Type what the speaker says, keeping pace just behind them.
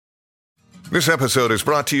This episode is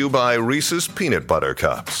brought to you by Reese's Peanut Butter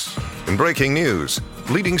Cups. In breaking news,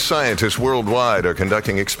 leading scientists worldwide are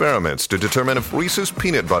conducting experiments to determine if Reese's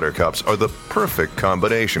Peanut Butter Cups are the perfect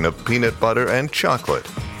combination of peanut butter and chocolate.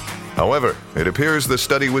 However, it appears the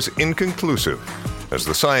study was inconclusive, as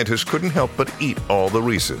the scientists couldn't help but eat all the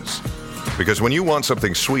Reese's. Because when you want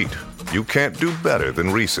something sweet, you can't do better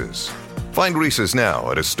than Reese's. Find Reese's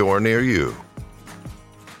now at a store near you.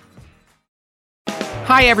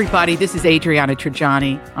 Hi, everybody. This is Adriana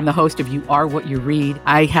Trajani. I'm the host of You Are What You Read.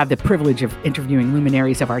 I have the privilege of interviewing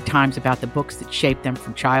luminaries of our times about the books that shaped them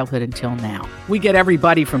from childhood until now. We get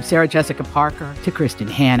everybody from Sarah Jessica Parker to Kristen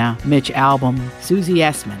Hanna, Mitch Albom, Susie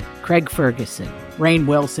Essman, Craig Ferguson, Rainn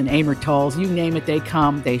Wilson, Amor Tolls, you name it, they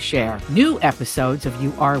come, they share. New episodes of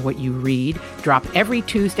You Are What You Read drop every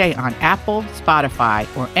Tuesday on Apple, Spotify,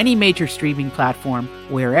 or any major streaming platform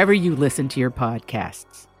wherever you listen to your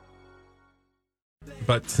podcasts.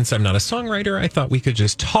 But since I'm not a songwriter, I thought we could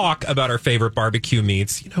just talk about our favorite barbecue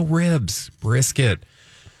meats. You know, ribs, brisket,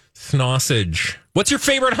 sausage. What's your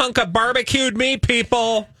favorite hunk of barbecued meat,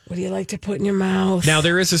 people? What do you like to put in your mouth? Now,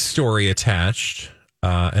 there is a story attached,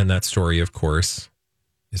 and that story, of course,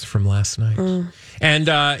 is from last night. And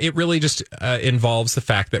it really just involves the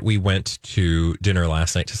fact that we went to dinner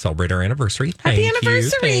last night to celebrate our anniversary. Happy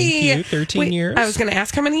anniversary. Thank you. 13 years. I was going to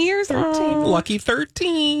ask how many years? 13. Lucky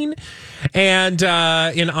 13. And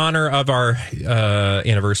in honor of our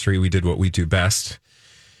anniversary, we did what we do best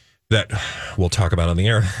that we'll talk about on the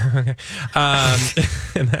air.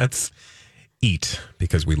 And that's eat,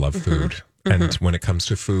 because we love food. And when it comes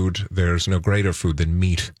to food, there's no greater food than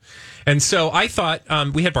meat. And so I thought,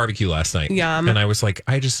 we had barbecue last night. Yum. And I was like,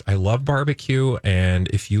 I love barbecue. And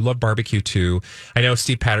if you love barbecue too, I know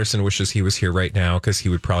Steve Patterson wishes he was here right now because he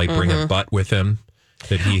would probably bring a butt with him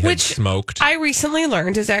that he had smoked. I recently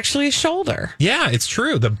learned is actually a shoulder. Yeah, it's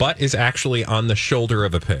true. The butt is actually on the shoulder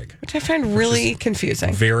of a pig. Which I find really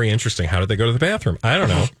confusing. Very interesting. How did they go to the bathroom? I don't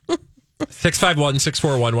know.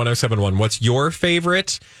 651-641-1071. What's your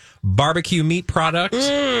favorite barbecue meat product?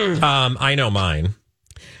 I know mine.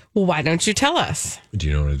 Well, why don't you tell us? Do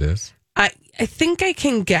you know what it is? I think I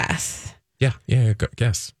can guess. Yeah,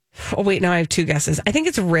 guess. Oh, wait, now I have two guesses. I think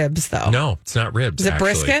it's ribs, though. No, it's not ribs. Is it actually.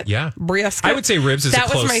 brisket? Yeah. Brisket? I would say ribs is a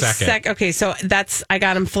close second. Okay, so I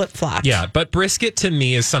got them flip-flopped. Yeah, but brisket to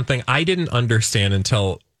me is something I didn't understand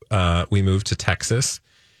until we moved to Texas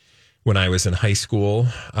when I was in high school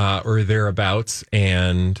or thereabouts.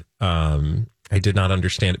 And I did not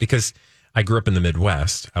understand it because I grew up in the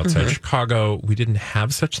Midwest outside Chicago. We didn't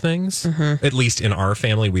have such things. At least in our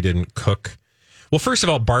family, we didn't cook. Well, first of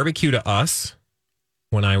all, barbecue to us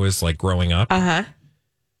when I was like growing up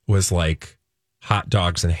was like hot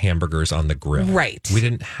dogs and hamburgers on the grill. Right. We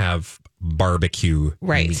didn't have barbecue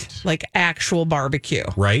meat. Like actual barbecue.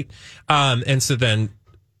 Right. And so then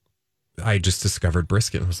I just discovered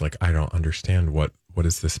brisket and was like, I don't understand what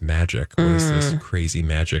is this magic? What is this crazy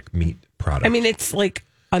magic meat product? I mean, it's like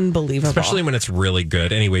unbelievable. Especially when it's really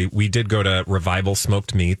good. Anyway, we did go to Revival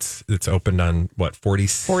Smoked Meats. It's opened on,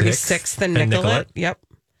 46th and Nicollet. Yep.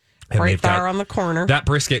 And right there on the corner. That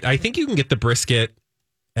brisket, I think you can get the brisket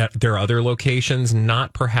at their other locations,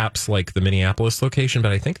 not perhaps like the Minneapolis location,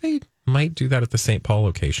 but I think they might do that at the St. Paul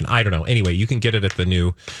location. I don't know. Anyway, you can get it at the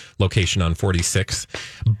new location on 46th.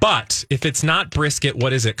 But if it's not brisket,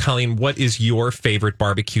 what is it? Colleen, what is your favorite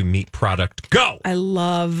barbecue meat product? Go! I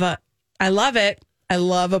love it. I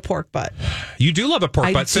love a pork butt. You do love a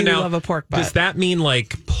pork butt. I love a pork butt. Does that mean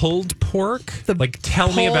like pulled pork?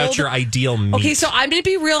 Tell me about your ideal meat. Okay, so I'm going to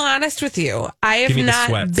be real honest with you. I have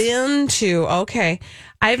not been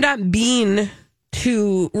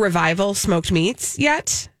to Revival Smoked Meats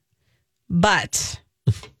yet, but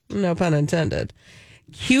no pun intended.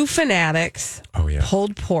 Q Fanatics,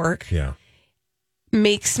 pulled pork,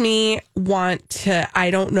 makes me want to,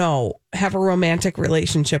 I don't know, have a romantic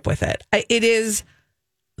relationship with it. It is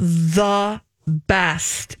the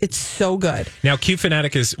best. It's so good. Now, Q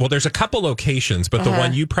Fanatic is, there's a couple locations, but the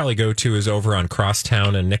one you probably go to is over on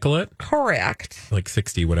Crosstown and Nicollet. Correct. Like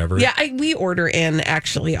 60, whatever. Yeah, we order in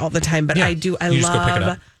actually all the time, but I just go pick it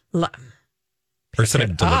up? Or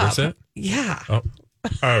somebody delivers it? Yeah. Oh,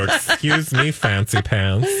 excuse me, fancy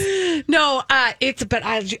pants. No, I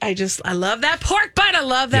love that pork butt. I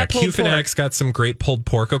love that pulled pork. Q Fanatic's got some great pulled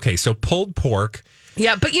pork. Okay, so pulled pork.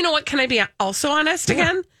 Yeah, but you know what? Can I be also honest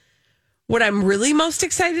again? What I'm really most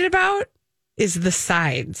excited about is the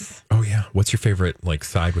sides. Oh, yeah. What's your favorite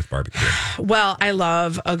side with barbecue? Well, I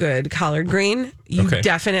love a good collard green. You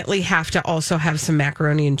definitely have to also have some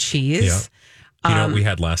macaroni and cheese. Yeah. You know what we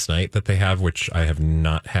had last night that they have, which I have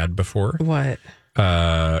not had before? What?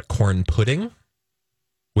 Corn pudding.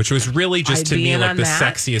 which was really just I'd to be me in like on the that.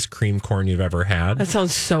 sexiest cream corn you've ever had. That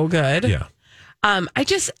sounds so good. Yeah.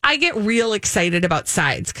 I get real excited about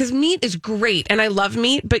sides because meat is great and I love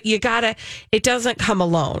meat, but it doesn't come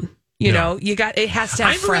alone. You know, it has to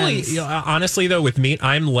have friends. Really, honestly though, with meat,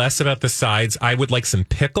 I'm less about the sides. I would like some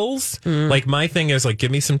pickles. Like my thing is like, give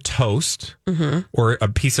me some toast or a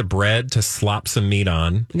piece of bread to slop some meat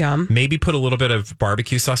on. Yum. Maybe put a little bit of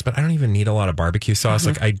barbecue sauce, but I don't even need a lot of barbecue sauce.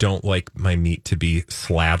 Like I don't like my meat to be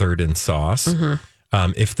slathered in sauce.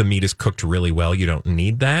 If the meat is cooked really well, you don't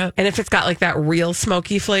need that. And if it's got like that real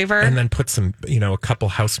smoky flavor. And then put some, a couple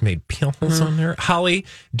house-made peels on there. Holly,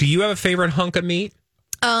 do you have a favorite hunk of meat?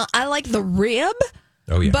 I like the rib.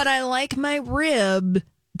 Oh, yeah. But I like my rib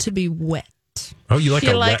to be wet. Oh, you like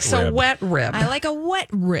she a likes wet rib. a wet rib. I like a wet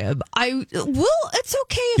rib. It's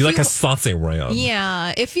okay if You like a saucy rib.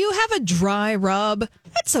 Yeah, if you have a dry rub,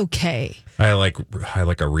 that's okay. I like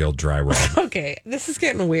a real dry rub. Okay, this is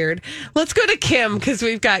getting weird. Let's go to Kim because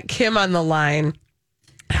we've got Kim on the line.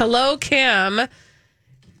 Hello, Kim.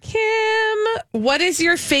 Kim, what is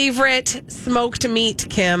your favorite smoked meat,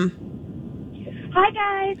 Kim? Hi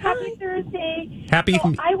guys, happy Thursday. Happy.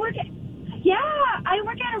 So I work at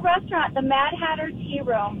a restaurant, the Mad Hatter Tea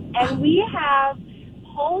Room, and we have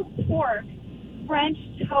pulled pork French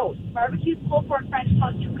toast, barbecue pulled pork French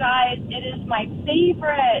toast. You guys, it is my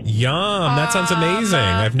favorite. Yum! That sounds amazing.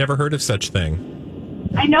 I've never heard of such thing.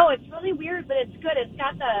 I know it's really weird, but it's good. It's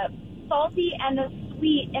got the salty and the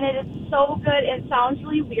sweet, and it is so good. It sounds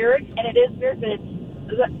really weird, and it is weird, but it's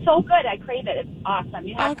so good. I crave it. It's awesome.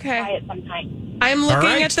 You have to try it sometime. I'm looking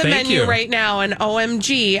right, at the thank menu you. right now, and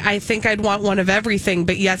OMG, I think I'd want one of everything,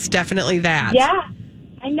 but yes, definitely that. Yeah,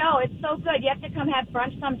 I know. It's so good. You have to come have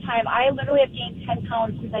brunch sometime. I literally have gained 10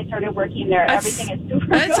 pounds since I started working there. Everything is super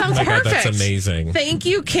That good. sounds Oh my God, perfect. that's amazing. Thank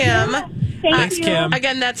you, Kim. Yeah, thanks, Kim.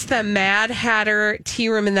 Again, that's the Mad Hatter Tea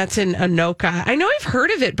Room, and that's in Anoka. I know I've heard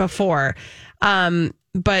of it before,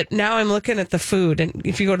 but now I'm looking at the food, and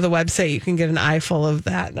if you go to the website, you can get an eyeful of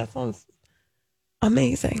that. That sounds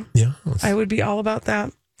amazing. Yeah. I would be all about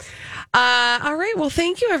that. All right. Well,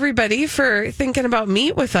 thank you, everybody, for thinking about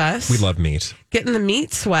meat with us. We love meat. Getting the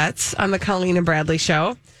meat sweats on the Colleen and Bradley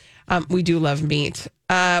Show. We do love meat.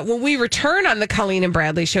 When we return on the Colleen and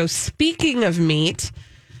Bradley Show, speaking of meat,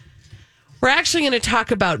 we're actually going to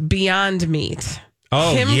talk about Beyond Meat.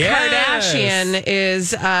 Oh, Kim yes. Kardashian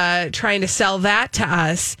is trying to sell that to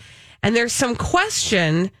us. And there's some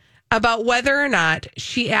question about whether or not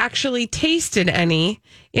she actually tasted any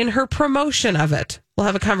in her promotion of it. We'll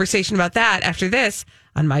have a conversation about that after this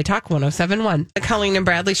on My Talk 107.1. The Colleen and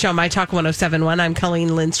Bradley Show, My Talk 107.1. I'm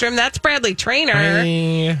Colleen Lindstrom. That's Bradley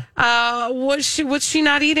Trainer. What's she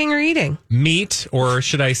not eating or eating? Meat, or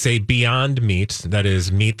should I say beyond meat? That is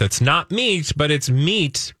meat that's not meat, but it's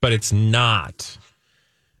not.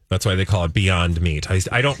 That's why they call it Beyond Meat.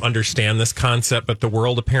 I don't understand this concept, but the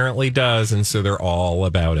world apparently does, and so they're all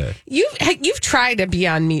about it. You've tried a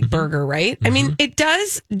Beyond Meat burger, right? I mean, it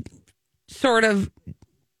does sort of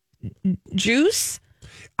juice.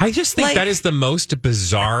 I just think that is the most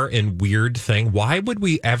bizarre and weird thing. Why would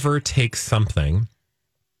we ever take something?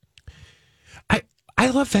 I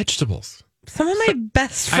love vegetables. Some of my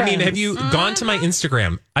best friends. I mean, have you gone to my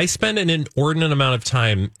Instagram? I spend an inordinate amount of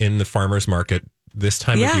time in the farmer's market this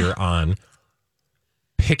time of year on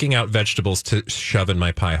picking out vegetables to shove in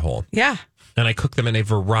my pie hole. Yeah. And I cook them in a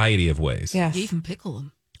variety of ways. Yes. You even pickle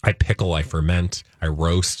them. I pickle, I ferment, I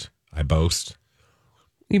roast, I boast.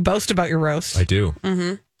 You boast about your roast. I do.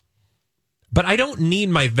 Mm-hmm. But I don't need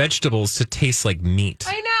my vegetables to taste like meat.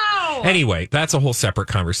 I know. Anyway, that's a whole separate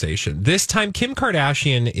conversation. This time, Kim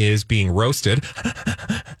Kardashian is being roasted,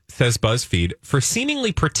 says BuzzFeed, for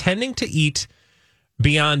seemingly pretending to eat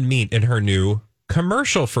Beyond Meat in her new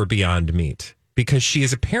commercial for Beyond Meat, because she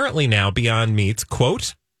is apparently now Beyond Meat's,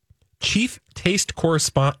 quote, chief taste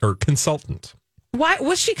consultant. Why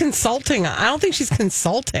was she consulting? I don't think she's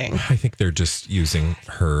consulting. I think they're just using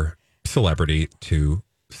her celebrity to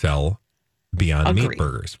sell Beyond Meat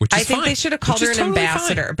burgers, which is I think fine. they should have called her an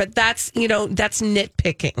ambassador, but that's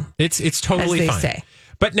nitpicking. It's totally as they fine. say.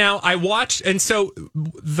 But now I watched, and so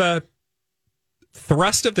the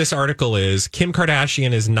thrust of this article is Kim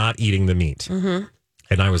Kardashian is not eating the meat. Mm-hmm.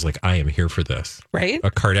 And I was like, I am here for this. Right.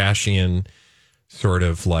 A Kardashian sort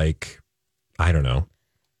of like, I don't know,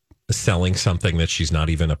 selling something that she's not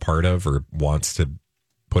even a part of or wants to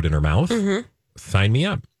put in her mouth. Mm-hmm. Sign me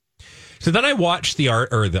up. So then I watched the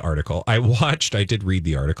article. I did read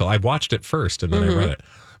the article. I watched it first and then I read it.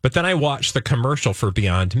 But then I watched the commercial for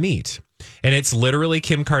Beyond Meat. And it's literally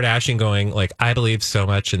Kim Kardashian going like, I believe so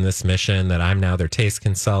much in this mission that I'm now their taste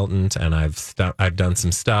consultant and I've done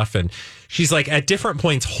some stuff. And she's like at different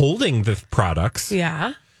points holding the products.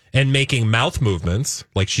 Yeah. And making mouth movements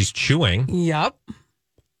like she's chewing. Yep.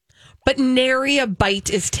 But nary a bite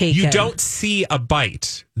is taken. You don't see a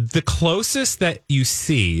bite. The closest that you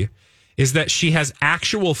see is that she has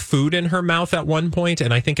actual food in her mouth at one point,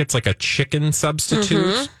 and I think it's like a chicken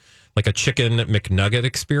substitute, like a chicken McNugget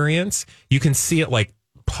experience. You can see it like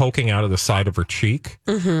poking out of the side of her cheek,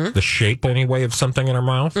 the shape anyway of something in her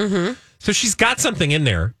mouth. So she's got something in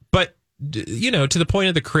there. But, you know, to the point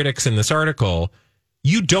of the critics in this article,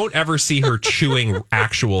 you don't ever see her chewing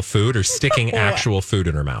actual food or sticking actual food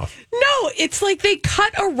in her mouth. No, it's like they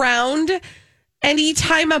cut around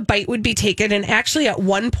anytime a bite would be taken. And actually, at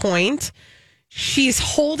one point, she's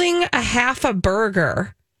holding a half a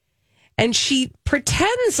burger and she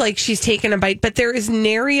pretends like she's taken a bite, but there is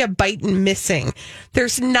nary a bite missing.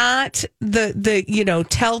 There's not the you know,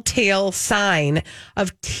 telltale sign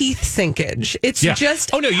of teeth sinkage. It's just.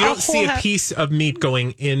 Oh, no, you don't see a piece of meat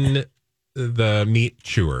going in the meat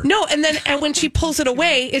chewer. No, and when she pulls it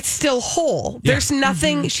away, it's still whole. There's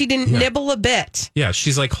nothing. She didn't nibble a bit. Yeah,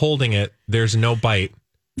 she's like holding it. There's no bite.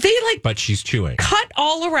 But she's chewing. Cut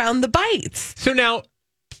all around the bites. So now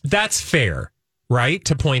that's fair, right?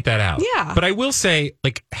 To point that out. Yeah. But I will say,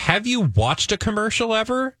 like, have you watched a commercial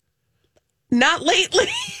ever? Not lately.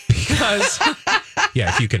 Because,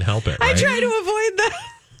 if you can help it, right? I try to avoid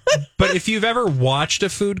that. But if you've ever watched a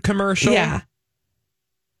food commercial,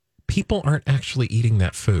 people aren't actually eating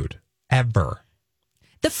that food ever.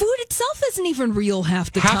 The food itself isn't even real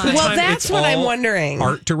half the time. Well, that's what I'm wondering.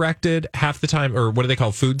 Art directed half the time, or what do they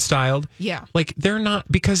call food styled? Yeah. Like they're not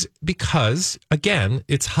because again,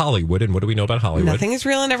 it's Hollywood, and what do we know about Hollywood? Nothing is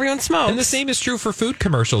real and everyone smokes. And the same is true for food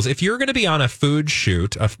commercials. If you're going to be on a food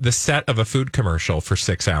shoot, the set of a food commercial for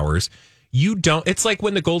 6 hours, it's like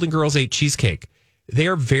when the Golden Girls ate cheesecake. They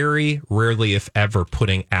are very rarely, if ever,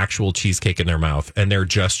 putting actual cheesecake in their mouth, and they're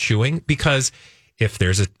just chewing because if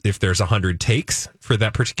there's 100 takes for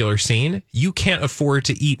that particular scene, you can't afford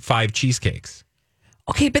to eat 5 cheesecakes.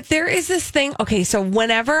 Okay, but there is this thing. Okay, so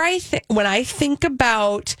whenever when I think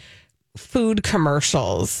about food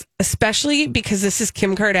commercials, especially because this is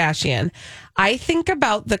Kim Kardashian, I think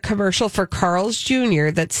about the commercial for Carl's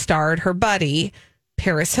Jr. that starred her buddy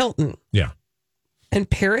Paris Hilton. Yeah, and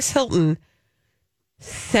Paris Hilton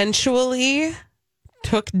sensually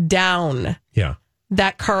took down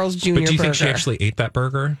that Carl's Jr. But do you burger. think she actually ate that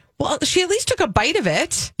burger? Well, she at least took a bite of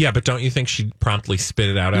it. Yeah, but don't you think she promptly spit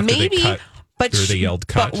it out after they cut? But they yelled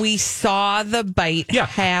cut. But we saw the bite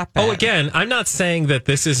happen. Oh, again, I'm not saying that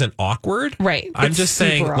this isn't awkward. Right. I'm just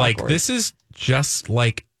saying, like, awkward. this is just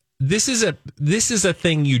like this is a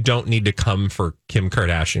thing you don't need to come for Kim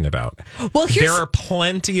Kardashian about. Well, there are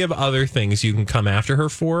plenty of other things you can come after her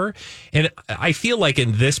for. And I feel like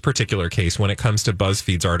in this particular case, when it comes to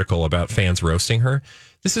BuzzFeed's article about fans roasting her,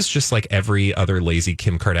 this is just like every other lazy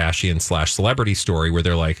Kim Kardashian / celebrity story where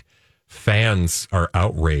they're like, fans are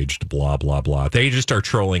outraged, blah, blah, blah. They just are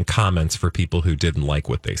trolling comments for people who didn't like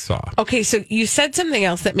what they saw. Okay, so you said something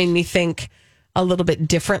else that made me think a little bit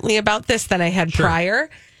differently about this than I had prior.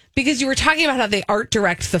 Because you were talking about how they art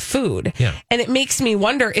direct the food. Yeah. And it makes me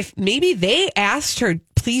wonder if maybe they asked her,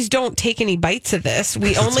 please don't take any bites of this.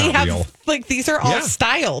 We only have, real. Like, these are all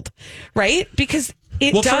styled, right? Because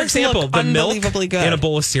it does for example, look the unbelievably milk good. in a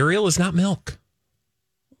bowl of cereal is not milk.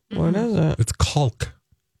 What is it? It's caulk.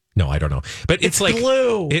 No, I don't know. But it's like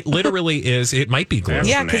glue. It literally is. It might be glue.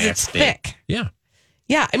 Yeah, because it's thick. Yeah.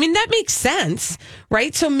 Yeah, I mean, that makes sense,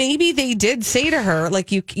 right? So maybe they did say to her,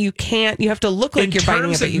 like, you can't, you have to look like you're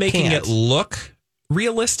biting it, but you can't. In terms of making it look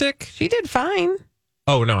realistic? She did fine.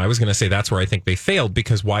 Oh, no, I was going to say that's where I think they failed,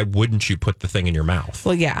 because why wouldn't you put the thing in your mouth?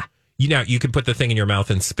 Well, yeah. You can put the thing in your mouth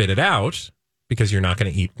and spit it out, because you're not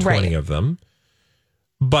going to eat 20 of them.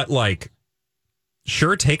 But, like,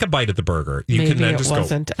 sure, take a bite of the burger. You maybe can then just it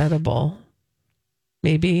wasn't edible.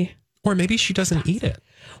 Maybe. Or maybe she doesn't eat it.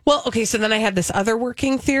 Well, okay, so then I had this other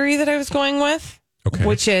working theory that I was going with,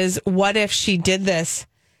 which is, what if she did this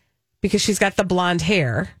because she's got the blonde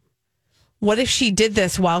hair? What if she did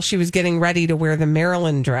this while she was getting ready to wear the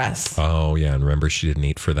Marilyn dress? Oh, yeah, and remember she didn't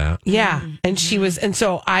eat for that? Yeah, and she was, and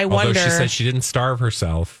so I wonder. Although she said she didn't starve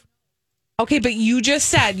herself. Okay, but you just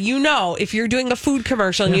said, if you're doing a food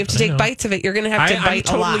commercial and you have to take bites of it, you're going to have to bite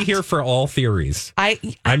a lot. I'm totally here for all theories.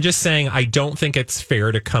 I'm just saying I don't think it's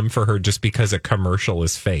fair to come for her just because a commercial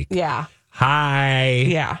is fake. Yeah. Hi.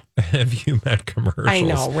 Yeah. Have you met commercials? I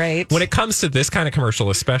know, right? When it comes to this kind of commercial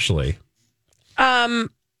especially. I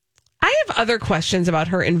have other questions about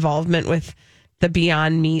her involvement with the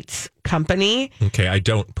Beyond Meats company. Okay, I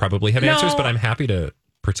don't probably have answers, but I'm happy to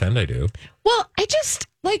pretend I do. Well, it's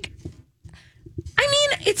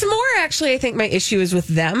more actually, I think my issue is with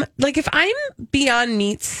them. Like, if I'm Beyond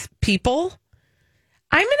Meats people,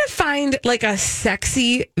 I'm going to find like a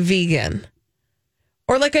sexy vegan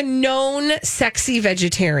or like a known sexy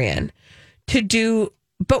vegetarian to do.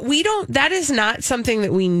 But that is not something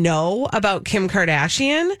that we know about Kim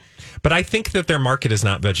Kardashian. But I think that their market is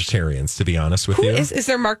not vegetarians, to be honest with you. Is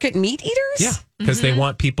their market meat eaters? Yeah, because they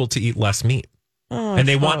want people to eat less meat. And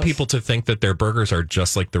they want people to think that their burgers are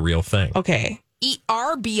just like the real thing. Okay. Eat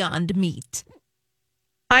our Beyond Meat.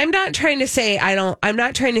 I'm not trying to say I'm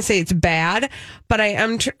not trying to say it's bad, but I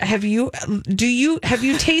am. Have you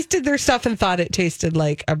tasted their stuff and thought it tasted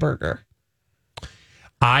like a burger?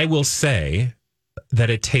 I will say that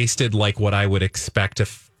it tasted like what I would expect a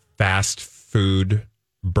fast food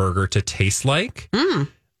burger to taste like.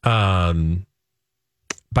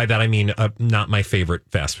 By that I mean not my favorite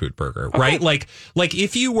fast food burger, right? Like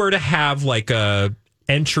if you were to have like a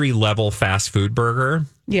entry level fast food burger,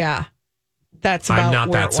 yeah, that's about I'm not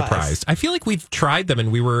where that it surprised. Was. I feel like we've tried them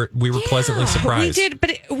and we were pleasantly surprised. We did,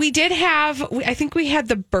 but we did have. I think we had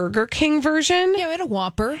the Burger King version. Yeah, we had a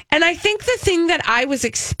Whopper, and I think the thing that I was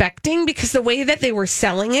expecting, because the way that they were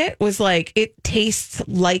selling it was like it tastes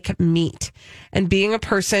like meat, and being a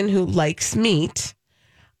person who likes meat,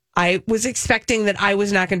 I was expecting that I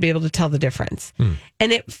was not going to be able to tell the difference.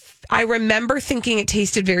 And I remember thinking it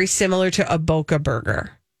tasted very similar to a Boca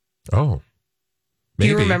burger. Oh, maybe. Do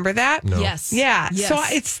you remember that? No. Yes. Yeah. Yes. So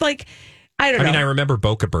it's like, I don't know. I mean, I remember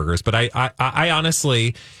Boca burgers, but I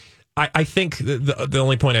honestly, I think the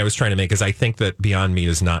only point I was trying to make is I think that Beyond Meat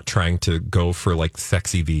is not trying to go for like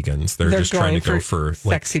sexy vegans. They're just trying to go for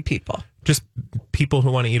like sexy people. Just people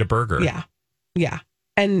who want to eat a burger. Yeah. Yeah.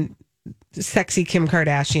 And sexy Kim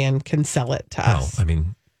Kardashian can sell it to us. I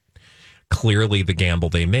mean, clearly the gamble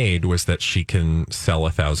they made was that she can sell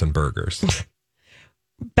 1,000 burgers.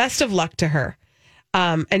 Best of luck to her.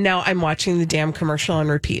 And now I'm watching the damn commercial on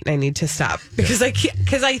repeat, and I need to stop because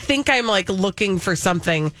I think I'm like looking for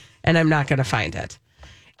something and I'm not going to find it.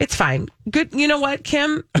 It's fine. Good. You know what,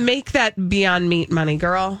 Kim? Make that Beyond Meat money,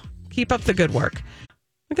 girl. Keep up the good work.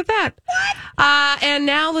 Look at that. And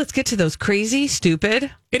now let's get to those crazy, stupid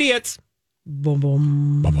idiots. Boom,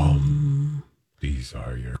 boom. Boom, boom. These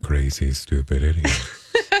are your crazy, stupid idiots.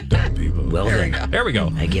 Dumb people. Well, there we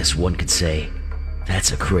go. I guess one could say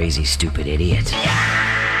that's a crazy, stupid idiot.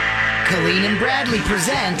 Colleen and Bradley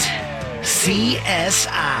present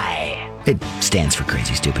CSI. It stands for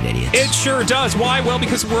Crazy Stupid Idiots. It sure does. Why? Well,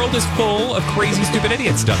 because the world is full of crazy, stupid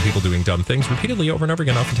idiots. Dumb people doing dumb things repeatedly over and over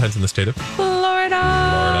again, oftentimes in the state of Florida.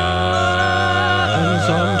 And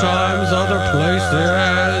sometimes other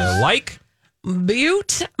places. Like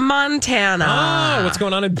Butte, Montana. Oh, what's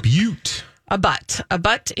going on in Butte? A butt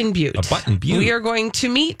in Butte. A butt in Butte. We are going to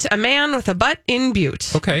meet a man with a butt in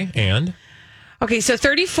Butte. Okay, and? Okay, so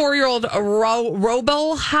 34-year-old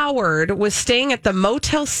Robel Howard was staying at the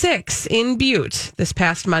Motel 6 in Butte this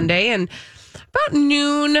past Monday, and about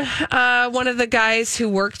noon, one of the guys who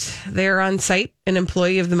worked there on site, an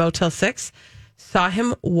employee of the Motel 6, saw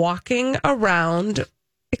him walking around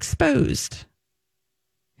exposed.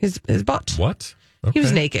 His butt. What? Okay. He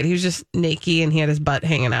was naked. He was just naked, and he had his butt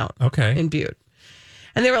hanging out. Okay. In Butte.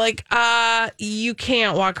 And they were like, you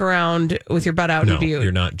can't walk around with your butt out in Butte.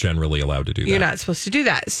 You're not generally allowed to do that. You're not supposed to do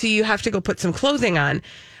that. So you have to go put some clothing on,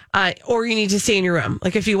 or you need to stay in your room.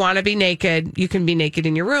 Like if you want to be naked, you can be naked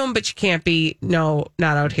in your room, but you can't be, not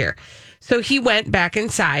out here. So he went back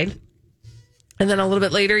inside, and then a little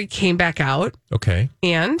bit later, he came back out. Okay.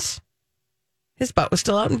 And his butt was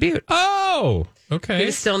still out in Butte. Oh, okay. He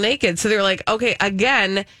was still naked. So they were like, okay,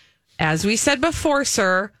 again, as we said before,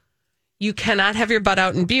 sir, you cannot have your butt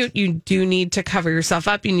out in Butte. You do need to cover yourself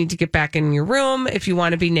up. You need to get back in your room if you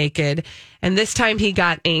want to be naked. And this time he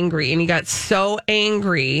got angry, and he got so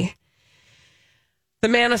angry. The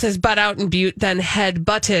man with his butt out in Butte then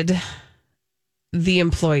head-butted the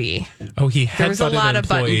employee. Oh, he there was a lot of of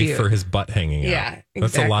butt in employee Butte. for his butt hanging out. Yeah, exactly.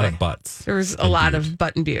 That's a lot of butts. There was a lot of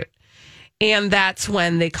butt in Butte. And that's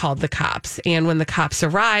when they called the cops. And when the cops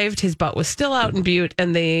arrived, his butt was still out in Butte,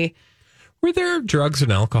 and they... Were there drugs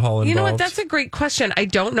and alcohol involved? You know what? That's a great question. I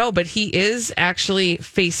don't know, but he is actually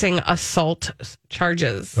facing assault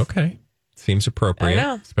charges. Okay. Seems appropriate. I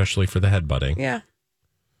know. Especially for the headbutting. Yeah.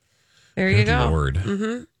 There you go. Lord.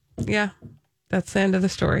 Mm-hmm. Yeah. That's the end of the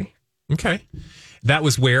story. Okay. That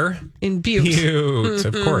was where? In Butte. Butte.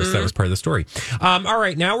 Of course. That was part of the story. All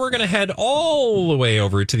right. Now we're going to head all the way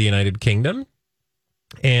over to the United Kingdom.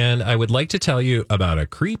 And I would like to tell you about a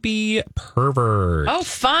creepy pervert. Oh,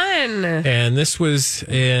 fun. And this was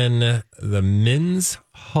in the Min's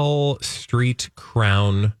Hull Street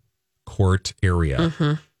Crown Court area.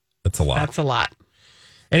 Mm-hmm. That's a lot. That's a lot.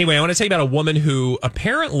 Anyway, I want to tell you about a woman who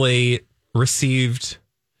apparently received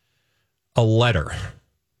a letter.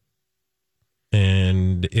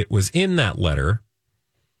 And it was in that letter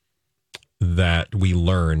that we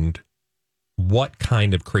learned what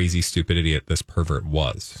kind of crazy, stupid idiot this pervert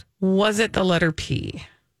was. Was it the letter P?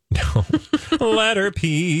 No. Letter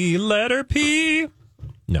P.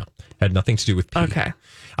 No, had nothing to do with P. Okay.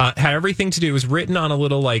 Had everything to do, it was written on a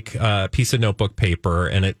little piece of notebook paper,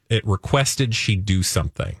 and it requested she do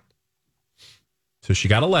something. So she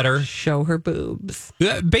got a letter. Show her boobs.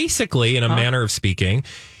 Basically, in a manner of speaking,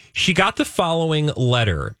 she got the following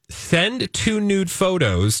letter. Send 2 nude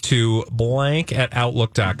photos to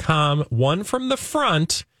blank@outlook.com, one from the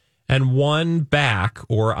front and one back,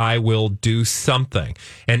 or I will do something.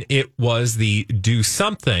 And it was the do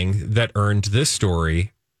something that earned this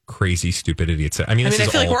story crazy, stupid idiots. I feel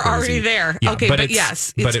like we're already there. Yeah, okay, but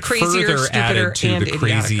yes, it's it crazier, further stupider, added to and the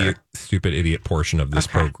crazy, idioticer. stupid idiot portion of this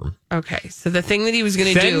program. Okay, so the thing that he was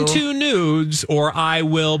going to do... Send 2 nudes, or I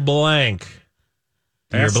will blank.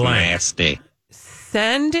 That's You're blank. nasty.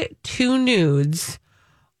 Send 2 nudes,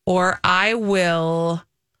 or I will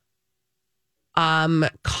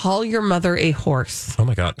call your mother a horse. Oh,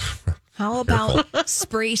 my God. How about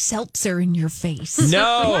spray seltzer in your face?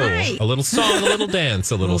 No. Why? A little song, a little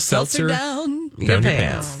dance, a little seltzer down your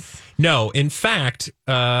pants. No, in fact,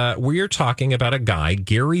 we are talking about a guy,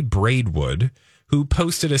 Gary Braidwood, who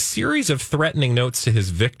posted a series of threatening notes to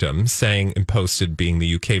his victim, saying, and posted being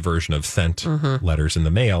the UK version of sent letters in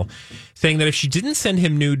the mail, saying that if she didn't send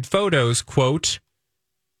him nude photos, quote,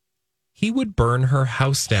 he would burn her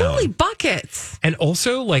house down. Holy buckets. And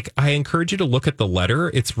also, I encourage you to look at the letter.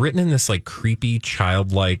 It's written in this, creepy,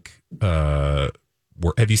 childlike, have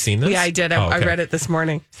you seen this? Yeah, I did. I read it this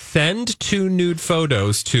morning. Send 2 nude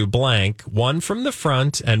photos to blank, one from the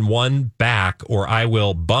front and one back, or I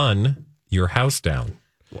will bun your house down.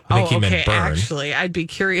 I think he meant burn. Actually, I'd be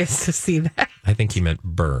curious to see that. I think he meant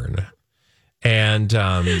burn. And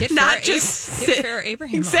not just get Farrah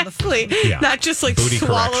Abraham exactly, yeah. Not just Booty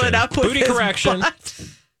swallow correction. it up with Booty his correction. butt.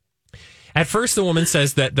 At first, the woman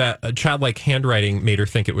says that childlike handwriting made her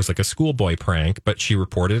think it was like a schoolboy prank, but she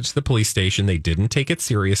reported it to the police station. They didn't take it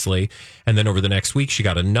seriously. And then over the next week, she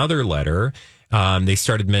got another letter. They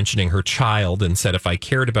started mentioning her child and said, if I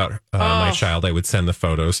cared about my child, I would send the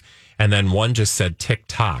photos. And then one just said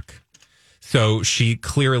TikTok. So she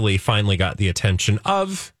clearly finally got the attention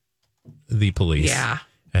of the police. Yeah.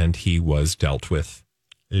 And he was dealt with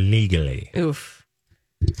legally. Oof.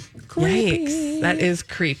 Yikes. That is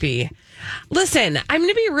creepy. Listen, I'm going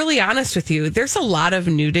to be really honest with you. There's a lot of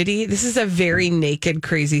nudity. This is a very naked,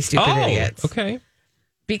 crazy, stupid idiots. Okay.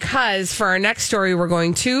 Because for our next story, we're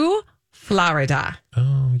going to Florida.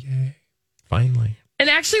 Oh, yay. Finally. And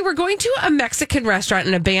actually, we're going to a Mexican restaurant,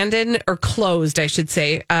 an abandoned or closed, I should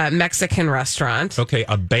say, Mexican restaurant. Okay,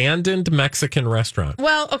 abandoned Mexican restaurant.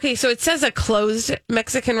 Well, okay, so it says a closed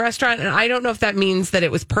Mexican restaurant, and I don't know if that means that it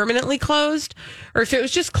was permanently closed or if it was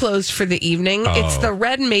just closed for the evening. Oh. It's the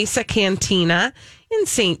Red Mesa Cantina in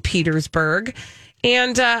St. Petersburg.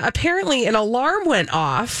 And apparently an alarm went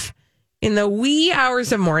off in the wee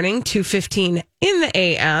hours of morning, 2:15 in the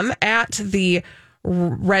a.m. at the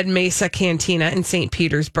Red Mesa Cantina in St.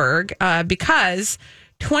 Petersburg because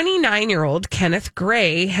 29-year-old Kenneth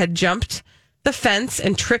Gray had jumped the fence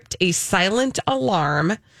and tripped a silent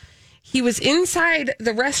alarm. He was inside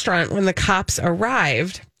the restaurant when the cops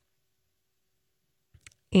arrived.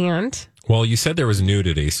 And? Well, you said there was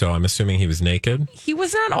nudity, so I'm assuming he was naked? He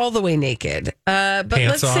was not all the way naked. But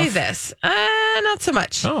Pants let's say off? this. Not so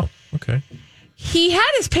much. Oh, okay. He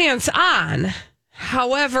had his pants on.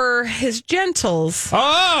 However, his gentles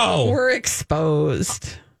were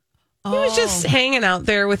exposed. He was just hanging out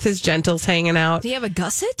there with his gentles hanging out. Do you have a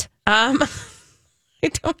gusset? I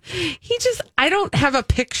don't have a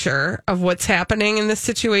picture of what's happening in this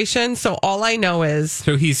situation. So all I know is.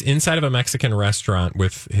 So he's inside of a Mexican restaurant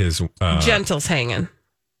with his gentles hanging.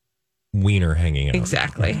 Wiener hanging out.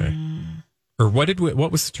 Exactly. Okay. Or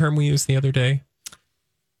what was the term we used the other day?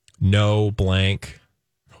 No blank.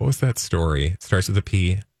 What was that story? It starts with a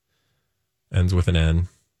P, ends with an N.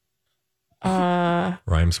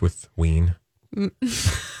 Rhymes with ween.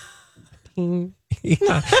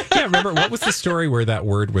 Yeah, remember, what was the story where that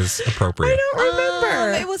word was appropriate? I don't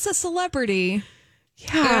remember. It was a celebrity.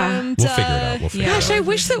 Yeah. And, We'll figure it out. Gosh, I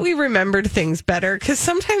wish that we remembered things better because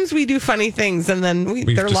sometimes we do funny things and then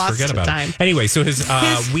they're just lost forget to about time. It. Anyway, so his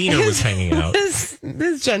wiener was hanging out. His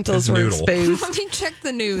gentles were noodle. exposed. Let me check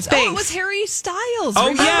the news. Thanks. Oh, it was Harry Styles. Oh,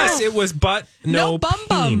 remember? yes, it was butt, no bum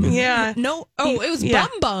bum. peen. Yeah. No. Oh, it was Yeah.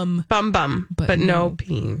 bum. Bum bum, but no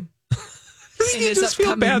peen. I just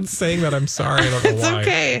feel bad saying that. I'm sorry. I don't know It's why.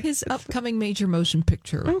 okay. His upcoming major motion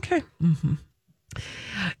picture. Okay.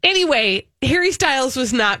 Anyway, Harry Styles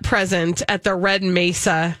was not present at the Red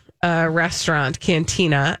Mesa restaurant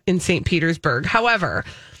cantina in St. Petersburg. However,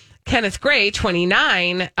 Kenneth Gray,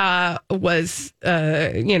 29, was,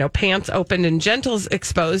 pants opened and genitals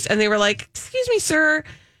exposed. And they were like, "Excuse me, sir,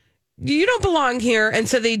 you don't belong here." And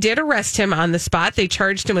so they did arrest him on the spot. They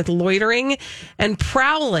charged him with loitering and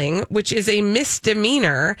prowling, which is a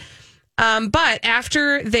misdemeanor. But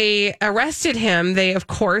after they arrested him, they, of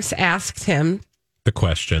course, asked him The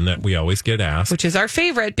question that we always get asked. which is our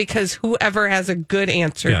favorite because whoever has a good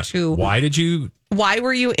answer to why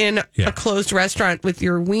were you in a closed restaurant with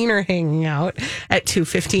your wiener hanging out at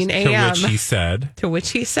 2:15 a.m. To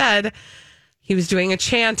which he said he was doing a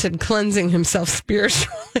chant and cleansing himself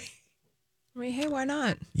spiritually. I mean, hey, why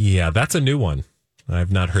not? Yeah, that's a new one.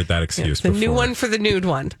 I've not heard that excuse The before. new one for the nude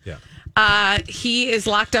one. Yeah. He is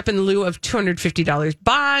locked up in lieu of $250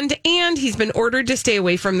 bond, and he's been ordered to stay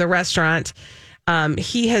away from the restaurant.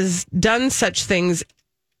 He has done such things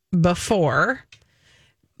before,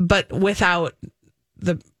 but without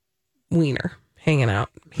the wiener hanging out.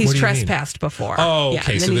 He's What do you mean? trespassed before. Oh, Yeah,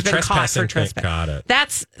 okay. and then So he's the been caught for trespassing thing, got it.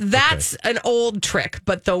 That's an old trick,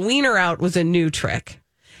 but the wiener out was a new trick.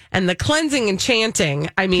 And the cleansing and chanting,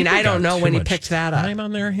 I mean, People I don't got know too when he much picked that up. Time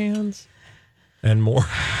on their hands and more.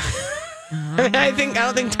 I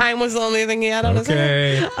don't think time was the only thing he had on his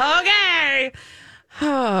hands. Okay.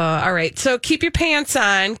 Oh, all right. So keep your pants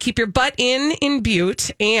on, keep your butt in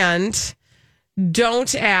Butte, and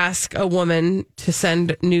don't ask a woman to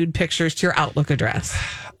send nude pictures to your Outlook address.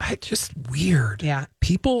 Just weird. Yeah.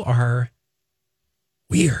 People are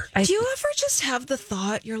weird. Do you ever just have the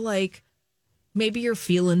thought, you're like, maybe you're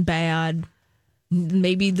feeling bad.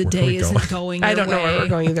 Maybe the day isn't going your I don't know where way. we're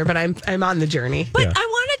going either, but I'm on the journey. But I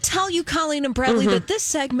want to tell you, Colleen and Bradley, that this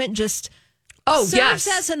segment just serves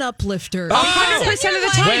as an uplifter. 100% of the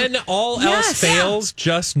time. When all else fails,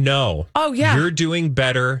 just know. Oh, yeah. You're doing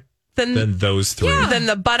better than those three. Yeah. Than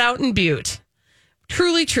the butt out in Butte.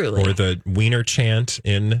 Truly, truly. Or the wiener chant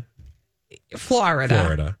in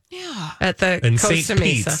Florida. Yeah. At the and Costa St.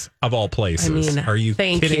 Mesa. Pete's, of all places. I mean, are you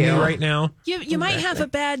thank kidding you. me right now? You might have a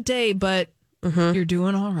bad day, but you're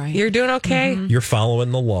doing all right. You're doing okay. You're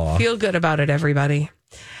following the law. Feel good about it, everybody.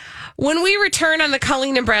 When we return on the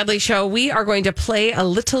Colleen and Bradley Show, we are going to play a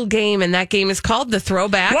little game, and that game is called The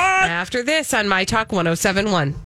Throwback. After this on My Talk 1071.